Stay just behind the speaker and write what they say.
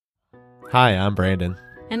Hi, I'm Brandon.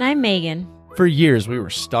 And I'm Megan. For years, we were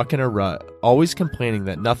stuck in a rut, always complaining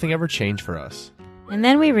that nothing ever changed for us. And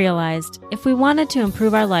then we realized if we wanted to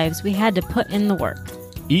improve our lives, we had to put in the work.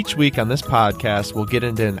 Each week on this podcast, we'll get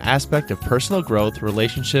into an aspect of personal growth,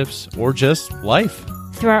 relationships, or just life.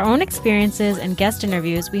 Through our own experiences and guest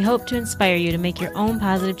interviews, we hope to inspire you to make your own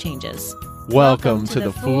positive changes. Welcome to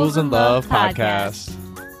the Fools in Love podcast.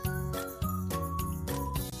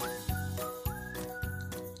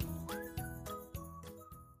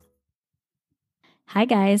 Hi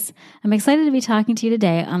guys, I'm excited to be talking to you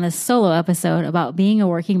today on this solo episode about being a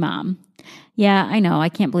working mom. Yeah, I know, I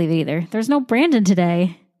can't believe it either. There's no Brandon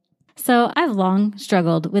today. So I've long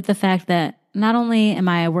struggled with the fact that not only am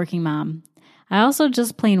I a working mom, I also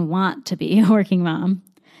just plain want to be a working mom.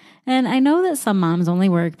 And I know that some moms only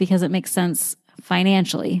work because it makes sense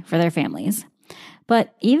financially for their families.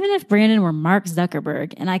 But even if Brandon were Mark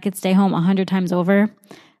Zuckerberg and I could stay home 100 times over,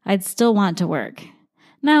 I'd still want to work.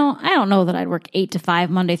 Now, I don't know that I'd work 8 to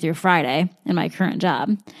 5 Monday through Friday in my current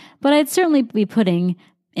job, but I'd certainly be putting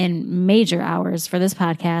in major hours for this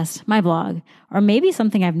podcast, my blog, or maybe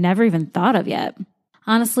something I've never even thought of yet.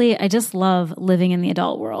 Honestly, I just love living in the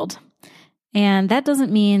adult world. And that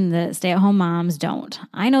doesn't mean that stay-at-home moms don't.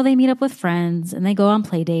 I know they meet up with friends and they go on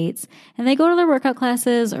play dates and they go to their workout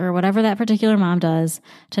classes or whatever that particular mom does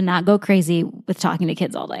to not go crazy with talking to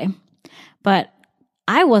kids all day. But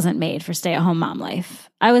I wasn't made for stay-at-home mom life.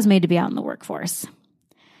 I was made to be out in the workforce.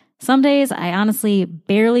 Some days I honestly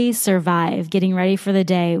barely survive getting ready for the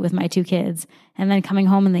day with my 2 kids and then coming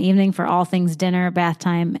home in the evening for all things dinner, bath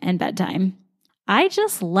time, and bedtime. I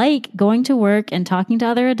just like going to work and talking to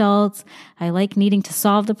other adults. I like needing to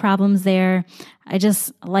solve the problems there. I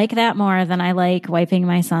just like that more than I like wiping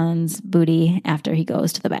my son's booty after he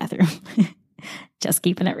goes to the bathroom. Just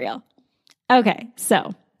keeping it real. Okay,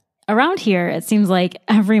 so around here, it seems like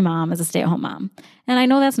every mom is a stay-at-home mom. And I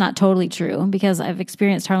know that's not totally true because I've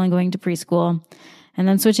experienced Harlan going to preschool and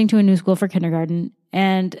then switching to a new school for kindergarten.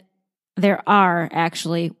 And there are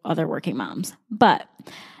actually other working moms. But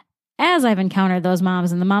as I've encountered those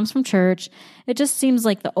moms and the moms from church, it just seems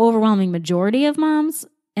like the overwhelming majority of moms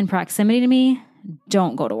in proximity to me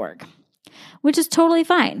don't go to work, which is totally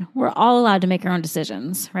fine. We're all allowed to make our own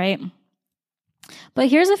decisions, right? But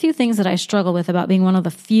here's a few things that I struggle with about being one of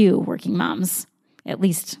the few working moms, at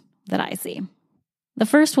least that I see. The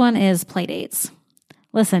first one is play dates.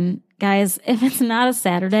 Listen, guys, if it's not a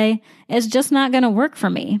Saturday, it's just not going to work for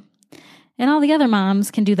me. And all the other moms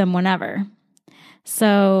can do them whenever.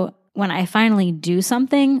 So when I finally do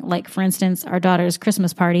something, like for instance, our daughter's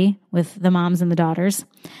Christmas party with the moms and the daughters,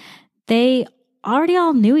 they already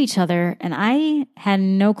all knew each other and I had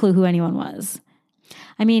no clue who anyone was.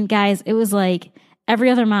 I mean, guys, it was like every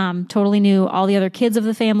other mom totally knew all the other kids of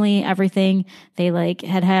the family, everything. They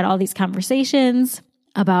had all these conversations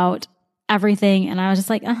about everything. And I was just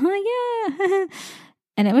like, yeah.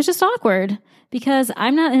 And it was just awkward because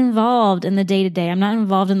I'm not involved in the day-to-day. I'm not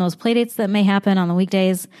involved in those play dates that may happen on the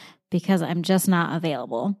weekdays because I'm just not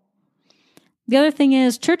available. The other thing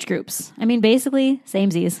is church groups. I mean, basically,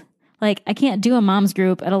 samesies. Like, I can't do a mom's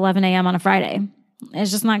group at 11 a.m. on a Friday.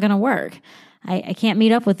 It's just not going to work. I can't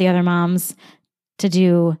meet up with the other moms to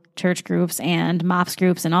do church groups and MOPS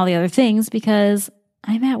groups and all the other things because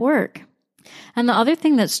I'm at work. And the other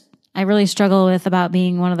thing that I really struggle with about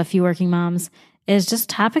being one of the few working moms is just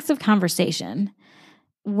topics of conversation.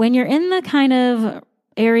 When you're in the kind of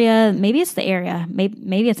area, maybe it's the area,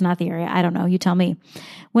 maybe it's not the area, I don't know, you tell me.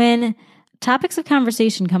 When topics of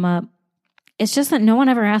conversation come up, it's just that no one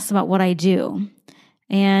ever asks about what I do.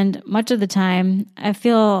 And much of the time, I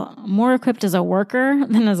feel more equipped as a worker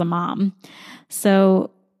than as a mom.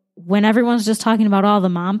 So when everyone's just talking about all the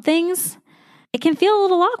mom things, it can feel a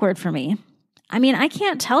little awkward for me. I mean, I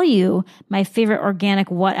can't tell you my favorite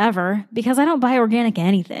organic whatever because I don't buy organic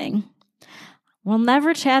anything. We'll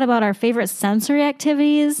never chat about our favorite sensory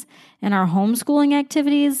activities and our homeschooling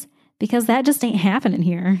activities because that just ain't happening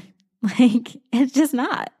here. It's just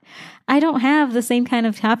not. I don't have the same kind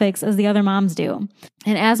of topics as the other moms do.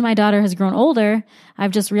 And as my daughter has grown older, I've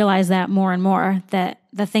just realized that more and more, that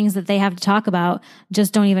the things that they have to talk about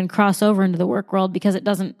just don't even cross over into the work world because it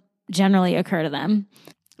doesn't generally occur to them.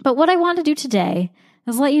 But what I want to do today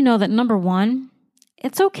is let you know that number one,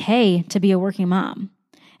 it's okay to be a working mom.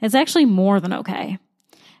 It's actually more than okay.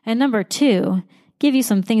 And number two, give you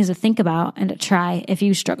some things to think about and to try if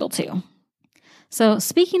you struggle to. So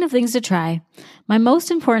speaking of things to try, my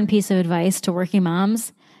most important piece of advice to working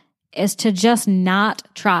moms is to just not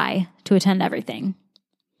try to attend everything.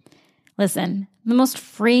 Listen, the most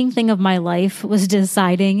freeing thing of my life was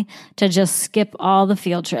deciding to just skip all the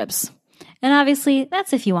field trips. And obviously,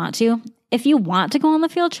 that's if you want to. if you want to go on the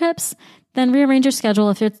field trips, then rearrange your schedule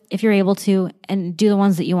if you're able to and do the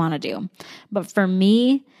ones that you want to do. But for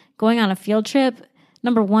me, going on a field trip,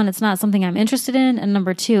 number one, it's not something I'm interested in. And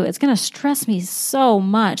number two, it's going to stress me so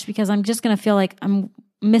much because I'm just going to feel like I'm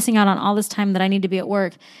missing out on all this time that I need to be at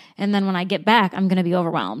work. And then when I get back, I'm going to be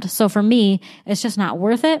overwhelmed. So for me, it's just not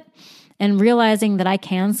worth it. And realizing that I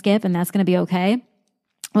can skip and that's going to be okay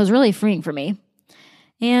was really freeing for me.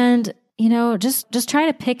 And, just try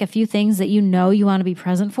to pick a few things that you want to be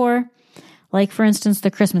present for. Like, for instance,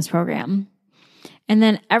 the Christmas program. And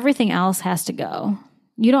then everything else has to go.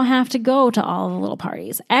 You don't have to go to all of the little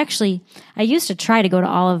parties. Actually, I used to try to go to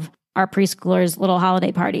all of our preschoolers' little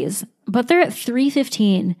holiday parties, but they're at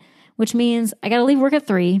 3:15, which means I got to leave work at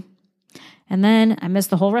 3, and then I miss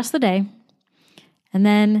the whole rest of the day. And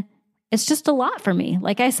then it's just a lot for me.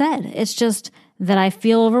 Like I said, it's just that I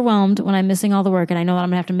feel overwhelmed when I'm missing all the work, and I know that I'm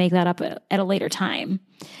going to have to make that up at a later time.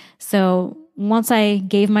 So once I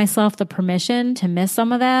gave myself the permission to miss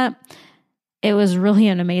some of that, it was really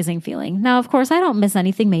an amazing feeling. Now, of course, I don't miss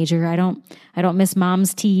anything major. I don't miss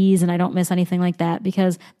mom's teas, and I don't miss anything like that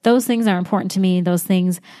because those things are important to me. Those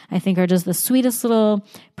things I think are just the sweetest little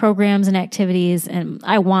programs and activities, and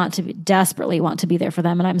I desperately want to be there for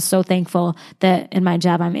them. And I'm so thankful that in my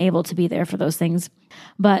job I'm able to be there for those things.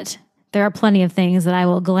 But there are plenty of things that I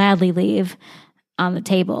will gladly leave on the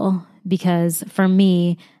table because for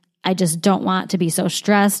me, I just don't want to be so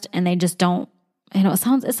stressed, and they just don't. It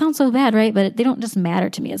sounds so bad, right? But they don't just matter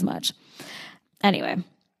to me as much. Anyway,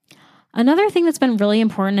 another thing that's been really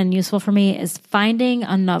important and useful for me is finding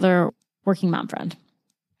another working mom friend.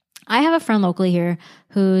 I have a friend locally here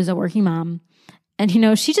who's a working mom, and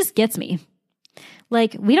she just gets me.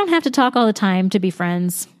 Like, we don't have to talk all the time to be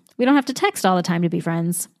friends. We don't have to text all the time to be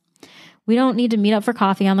friends. We don't need to meet up for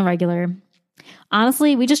coffee on the regular.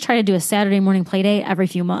 Honestly, we just try to do a Saturday morning play date every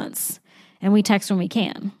few months, and we text when we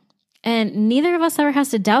can. And neither of us ever has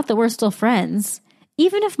to doubt that we're still friends,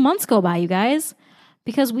 even if months go by, you guys,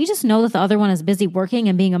 because we just know that the other one is busy working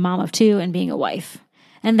and being a mom of 2 and being a wife.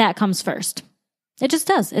 And that comes first. It just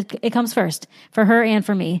does. It comes first for her and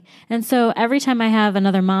for me. And so every time I have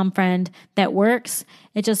another mom friend that works,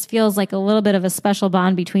 it just feels like a little bit of a special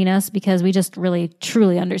bond between us because we just really,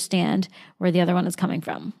 truly understand where the other one is coming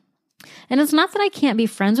from. And it's not that I can't be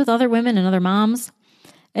friends with other women and other moms.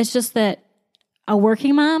 It's just that a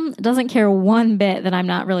working mom doesn't care one bit that I'm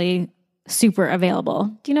not really super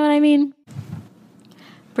available. Do you know what I mean?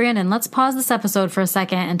 Brandon, let's pause this episode for a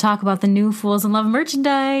second and talk about the new Fools in Love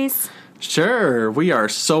merchandise. Sure. We are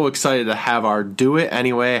so excited to have our Do It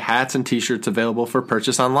Anyway hats and t-shirts available for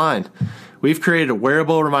purchase online. We've created a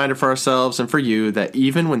wearable reminder for ourselves and for you that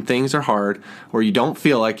even when things are hard or you don't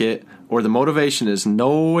feel like it or the motivation is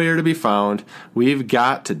nowhere to be found, we've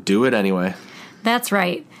got to do it anyway. That's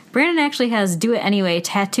right. Brandon actually has Do It Anyway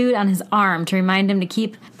tattooed on his arm to remind him to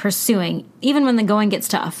keep pursuing, even when the going gets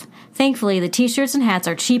tough. Thankfully, the t-shirts and hats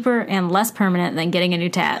are cheaper and less permanent than getting a new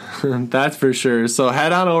tat. That's for sure. So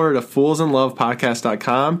head on over to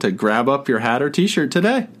foolsandlovepodcast.com to grab up your hat or t-shirt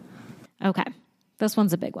today. Okay, this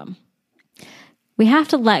one's a big one. We have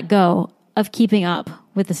to let go of keeping up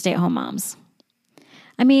with the stay-at-home moms.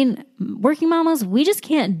 I mean, working mamas, we just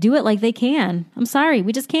can't do it like they can. I'm sorry,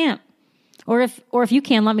 we just can't. Or if you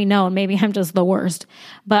can, let me know, and maybe I'm just the worst.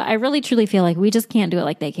 But I really truly feel like we just can't do it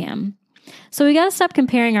like they can. So we got to stop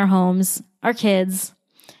comparing our homes, our kids,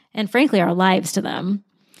 and frankly, our lives to them.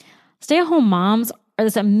 Stay-at-home moms are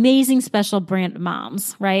this amazing special brand of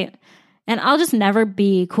moms, right? And I'll just never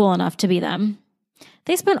be cool enough to be them.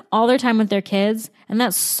 They spend all their time with their kids, and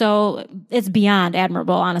it's beyond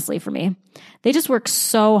admirable, honestly, for me. They just work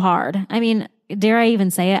so hard. I mean, dare I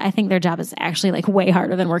even say it? I think their job is actually like way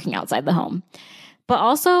harder than working outside the home. But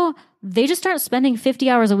also, they just start spending 50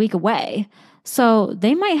 hours a week away. So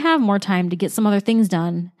they might have more time to get some other things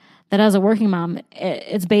done that as a working mom,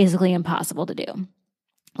 it's basically impossible to do.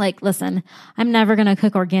 Like, listen, I'm never going to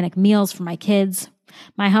cook organic meals for my kids.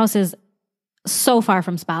 My house is so far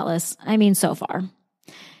from spotless. I mean, so far.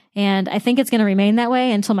 And I think it's going to remain that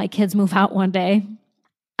way until my kids move out one day.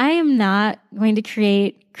 I am not going to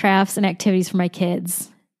create crafts and activities for my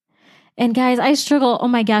kids. And guys, I struggle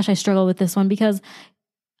with this one because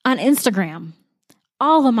on Instagram,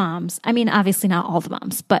 all the moms, I mean, obviously not all the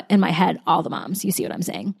moms, but in my head, all the moms, you see what I'm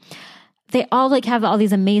saying? They all have all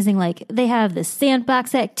these amazing, they have the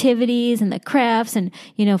sandbox activities and the crafts and,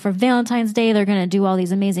 for Valentine's Day, they're going to do all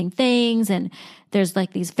these amazing things. And there's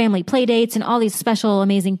these family play dates and all these special,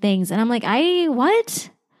 amazing things. And I'm like, what?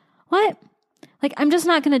 Like, I'm just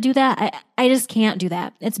not going to do that. I just can't do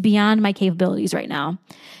that. It's beyond my capabilities right now.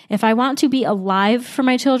 If I want to be alive for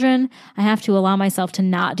my children, I have to allow myself to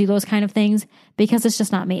not do those kind of things because it's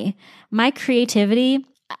just not me. My creativity,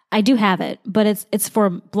 I do have it, but it's for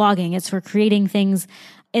blogging. It's for creating things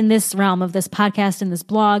in this realm of this podcast and this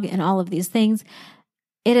blog and all of these things.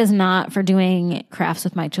 It is not for doing crafts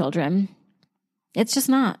with my children. It's just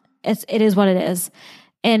not. It is what it is.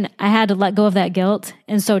 And I had to let go of that guilt,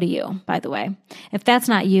 and so do you, by the way. If that's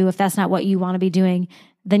not you, if that's not what you want to be doing,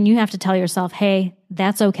 then you have to tell yourself, hey,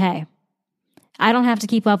 that's okay. I don't have to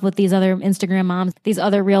keep up with these other Instagram moms, these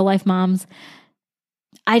other real life moms.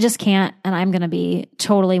 I just can't, and I'm going to be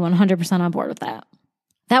totally 100% on board with that.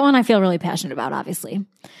 That one I feel really passionate about, obviously,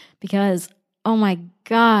 because, oh my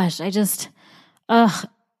gosh, it's out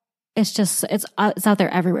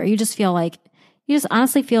there everywhere. You just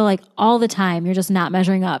honestly feel like all the time you're just not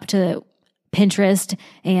measuring up to Pinterest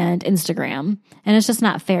and Instagram. And it's just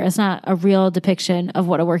not fair. It's not a real depiction of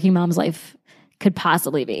what a working mom's life could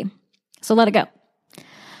possibly be. So let it go.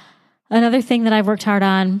 Another thing that I've worked hard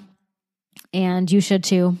on, and you should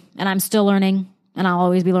too, and I'm still learning, and I'll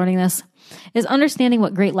always be learning this, is understanding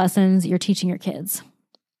what great lessons you're teaching your kids.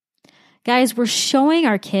 Guys, we're showing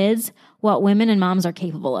our kids what women and moms are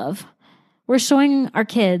capable of. We're showing our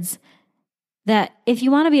kids that if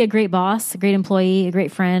you want to be a great boss, a great employee, a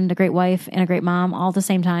great friend, a great wife, and a great mom all at the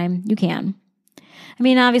same time, you can. I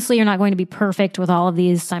mean, obviously, you're not going to be perfect with all of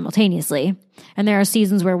these simultaneously, and there are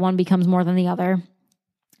seasons where one becomes more than the other,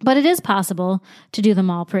 but it is possible to do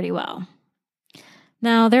them all pretty well.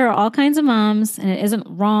 Now, there are all kinds of moms, and it isn't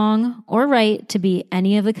wrong or right to be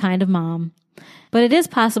any of the kind of mom, but it is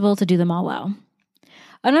possible to do them all well.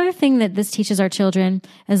 Another thing that this teaches our children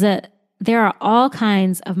is that there are all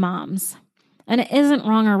kinds of moms. And it isn't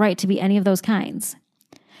wrong or right to be any of those kinds.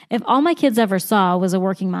 If all my kids ever saw was a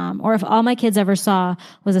working mom, or if all my kids ever saw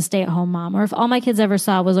was a stay-at-home mom, or if all my kids ever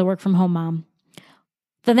saw was a work-from-home mom,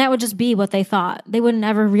 then that would just be what they thought. They wouldn't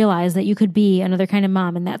ever realize that you could be another kind of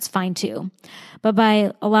mom, and that's fine too. But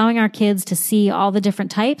by allowing our kids to see all the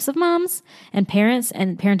different types of moms and parents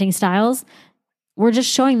and parenting styles, we're just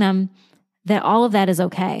showing them that all of that is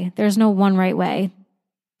okay. There's no one right way.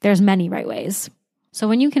 There's many right ways. So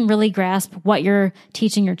when you can really grasp what you're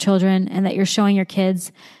teaching your children and that you're showing your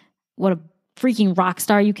kids what a freaking rock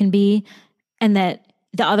star you can be, and that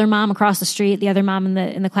the other mom across the street, the other mom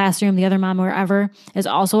in the classroom, the other mom wherever is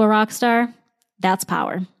also a rock star, that's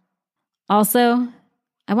power. Also,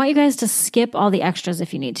 I want you guys to skip all the extras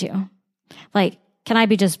if you need to. Like, can I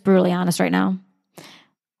be just brutally honest right now?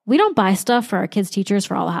 We don't buy stuff for our kids' teachers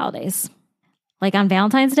for all the holidays. Like on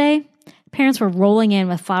Valentine's Day, parents were rolling in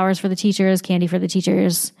with flowers for the teachers, candy for the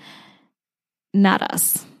teachers. Not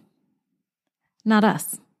us. Not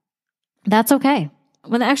us. That's okay.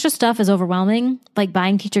 When the extra stuff is overwhelming, like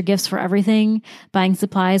buying teacher gifts for everything, buying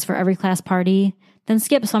supplies for every class party, then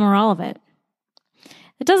skip some or all of it.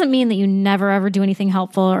 It doesn't mean that you never ever do anything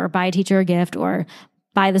helpful or buy a teacher a gift or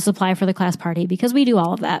buy the supply for the class party, because we do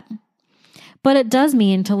all of that. But it does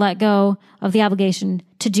mean to let go of the obligation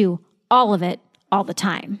to do all of it all the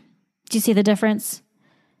time. Do you see the difference?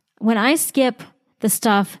 When I skip the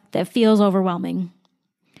stuff that feels overwhelming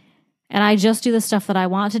and I just do the stuff that I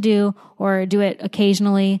want to do or do it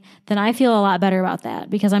occasionally, then I feel a lot better about that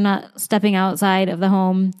because I'm not stepping outside of the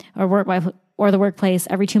home or the workplace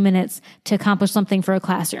every 2 minutes to accomplish something for a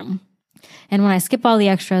classroom. And when I skip all the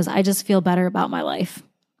extras, I just feel better about my life.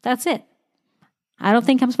 That's it. I don't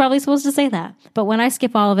think I'm probably supposed to say that, but when I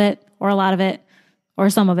skip all of it or a lot of it or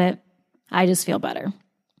some of it, I just feel better.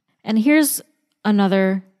 And here's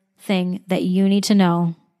another thing that you need to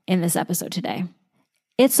know in this episode today.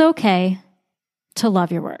 It's okay to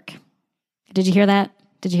love your work. Did you hear that?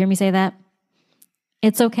 Did you hear me say that?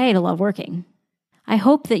 It's okay to love working. I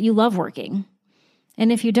hope that you love working.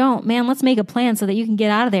 And if you don't, man, let's make a plan so that you can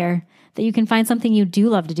get out of there, that you can find something you do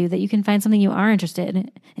love to do, that you can find something you are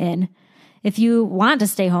interested in. If you want to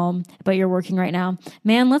stay home, but you're working right now,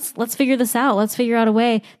 man, let's figure this out. Let's figure out a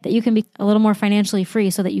way that you can be a little more financially free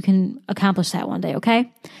so that you can accomplish that one day,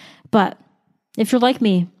 okay? But if you're like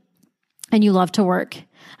me and you love to work,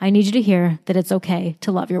 I need you to hear that it's okay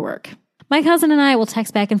to love your work. My cousin and I will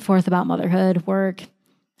text back and forth about motherhood, work,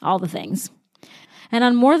 all the things. And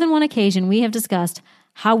on more than one occasion, we have discussed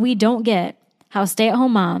how we don't get how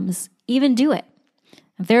stay-at-home moms even do it.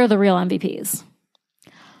 They're the real MVPs.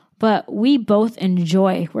 But we both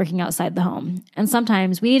enjoy working outside the home. And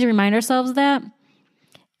sometimes we need to remind ourselves of that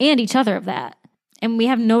and each other of that. And we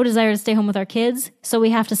have no desire to stay home with our kids, so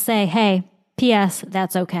we have to say, hey, P.S.,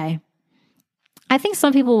 that's okay. I think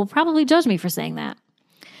some people will probably judge me for saying that.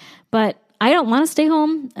 But I don't want to stay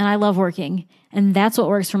home and I love working, and that's what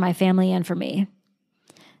works for my family and for me.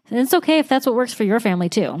 And it's okay if that's what works for your family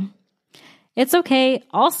too. It's okay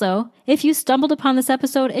also if you stumbled upon this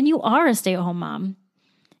episode and you are a stay-at-home mom.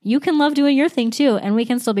 You can love doing your thing too, and we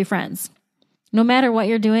can still be friends. No matter what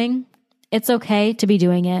you're doing, it's okay to be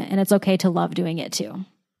doing it, and it's okay to love doing it too.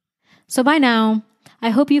 So by now, I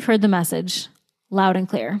hope you've heard the message loud and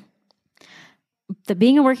clear. That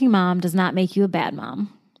being a working mom does not make you a bad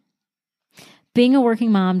mom. Being a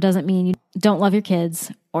working mom doesn't mean you don't love your kids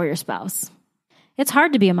or your spouse. It's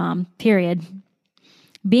hard to be a mom, period.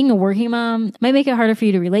 Being a working mom might make it harder for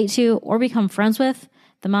you to relate to or become friends with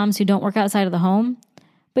the moms who don't work outside of the home,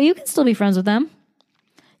 but you can still be friends with them.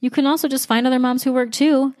 You can also just find other moms who work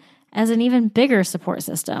too as an even bigger support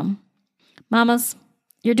system. Mamas,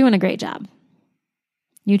 you're doing a great job.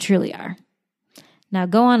 You truly are. Now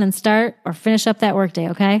go on and start or finish up that workday,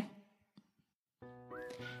 okay?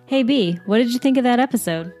 Hey B, what did you think of that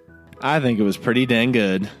episode? I think it was pretty dang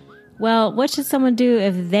good. Well, what should someone do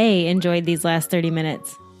if they enjoyed these last 30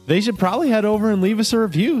 minutes? They should probably head over and leave us a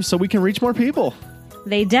review so we can reach more people.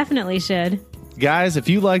 They definitely should. Guys, if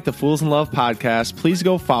you like the Fools in Love podcast, please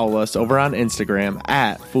go follow us over on Instagram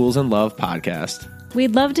at Fools in Love Podcast.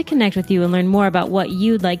 We'd love to connect with you and learn more about what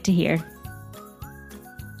you'd like to hear.